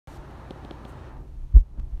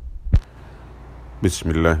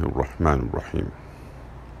Bismillahir Rahmanir Rahim.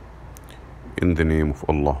 In the name of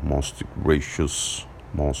Allah, most gracious,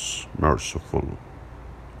 most merciful.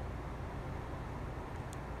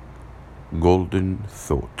 Golden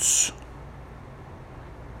Thoughts.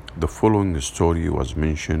 The following story was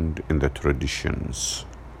mentioned in the traditions.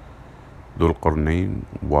 Dhul Qarnayn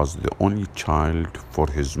was the only child for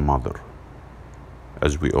his mother.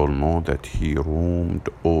 As we all know that he roamed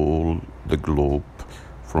all the globe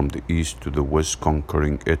from the east to the west,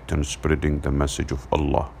 conquering it and spreading the message of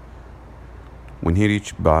Allah. When he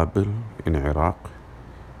reached Babel in Iraq,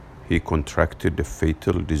 he contracted a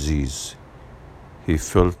fatal disease. He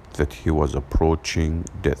felt that he was approaching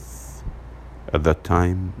death. At that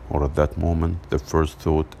time, or at that moment, the first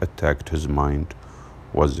thought attacked his mind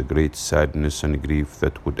was the great sadness and grief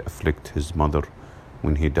that would afflict his mother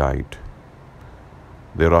when he died.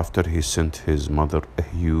 Thereafter, he sent his mother a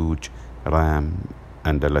huge ram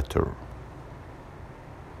and a letter.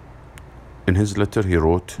 In his letter, he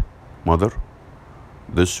wrote, "Mother,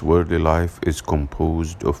 this worldly life is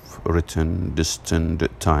composed of written, destined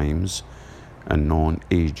times and known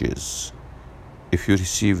ages. If you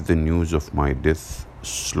receive the news of my death,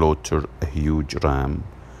 slaughter a huge ram,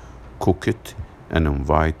 cook it, and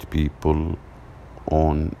invite people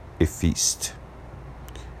on a feast.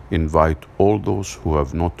 Invite all those who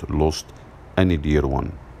have not lost any dear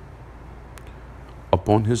one."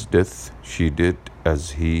 Upon his death, she did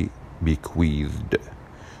as he bequeathed.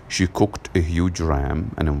 She cooked a huge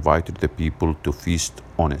ram and invited the people to feast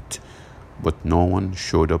on it, but no one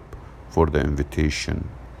showed up for the invitation.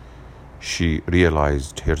 She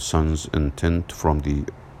realized her son's intent from the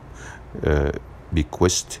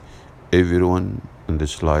bequest. Everyone in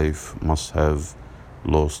this life must have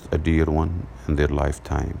lost a dear one in their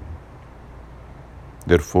lifetime.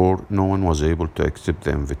 Therefore, no one was able to accept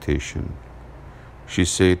the invitation. She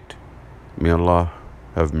said, "May Allah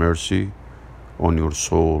have mercy on your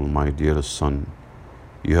soul, my dearest son.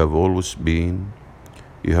 You have always been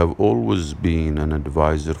an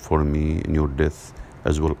advisor for me in your death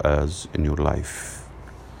as well as in your life.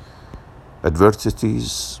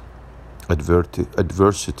 Adversities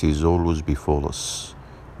always befall us.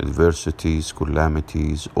 Adversities,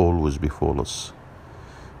 calamities always befall us.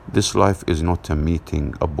 This life is not a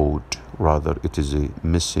meeting abode, rather it is a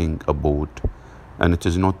missing abode, and it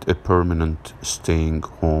is not a permanent staying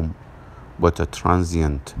home, but a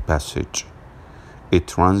transient passage. A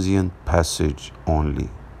transient passage only.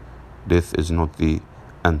 Death is not the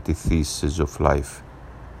antithesis of life,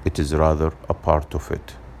 it is rather a part of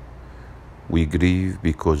it. We grieve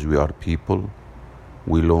because we are people.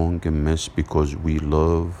 We long and miss because we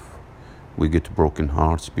love. We get broken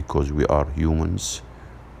hearts because we are humans.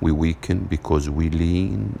 We weaken because we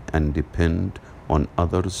lean and depend on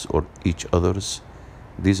others or each others.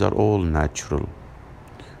 These are all natural.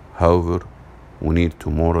 However, we need to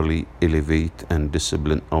morally elevate and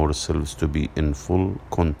discipline ourselves to be in full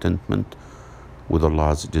contentment with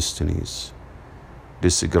Allah's destinies.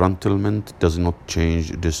 Disgruntlement does not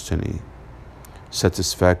change destiny.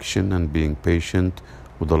 Satisfaction and being patient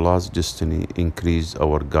with Allah's destiny increase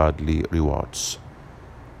our godly rewards.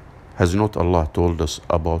 Has not Allah told us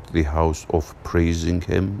about the house of praising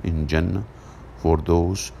Him in Jannah for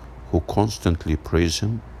those who constantly praise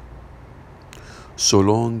Him? So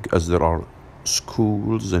long as there are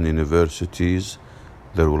schools and universities,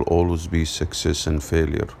 there will always be success and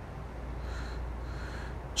failure.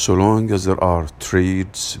 So long as there are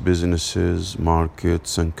trades, businesses,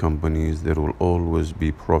 markets, and companies, there will always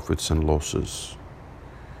be profits and losses.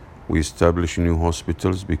 We establish new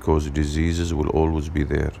hospitals because diseases will always be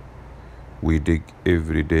there. We dig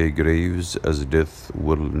everyday graves as death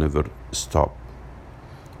will never stop.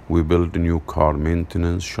 We build new car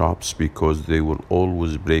maintenance shops because they will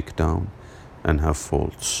always break down and have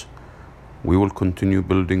faults. We will continue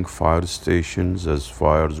building fire stations as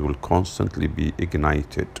fires will constantly be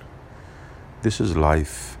ignited. This is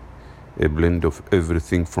life, a blend of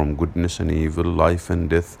everything from goodness and evil, life and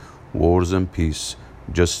death, wars and peace,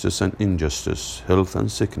 justice and injustice, health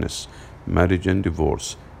and sickness, marriage and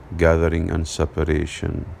divorce, gathering and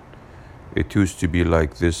separation. It used to be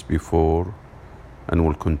like this before and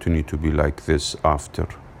will continue to be like this after.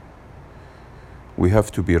 We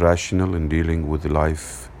have to be rational in dealing with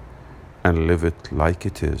life and live it like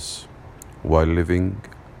it is. While living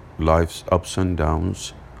life's ups and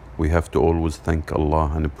downs, we have to always thank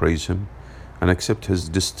Allah and praise Him and accept His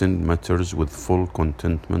destined matters with full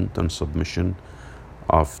contentment and submission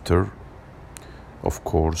after, of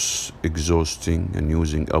course, exhausting and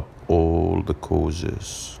using up all the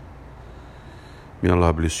causes. May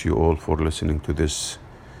Allah bless you all for listening to this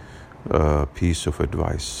piece of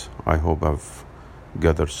advice. I hope I've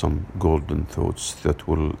gather some golden thoughts that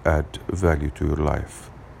will add value to your life.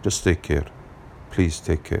 Just take care. Please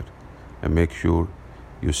take care. And make sure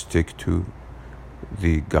you stick to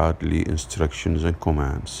the godly instructions and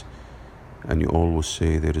commands. And you always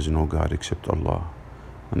say there is no God except Allah,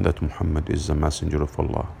 and that Muhammad is the messenger of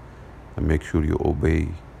Allah. And make sure you obey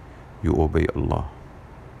Allah,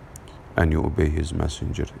 and you obey His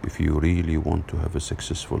messenger if you really want to have a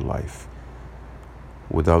successful life.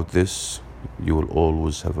 Without this, you will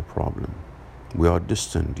always have a problem. We are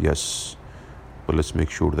destined, yes, but let's make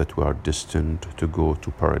sure that we are destined to go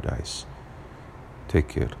to paradise. Take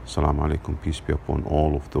care. Assalamu alaikum. Peace be upon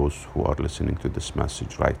all of those who are listening to this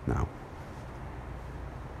message right now.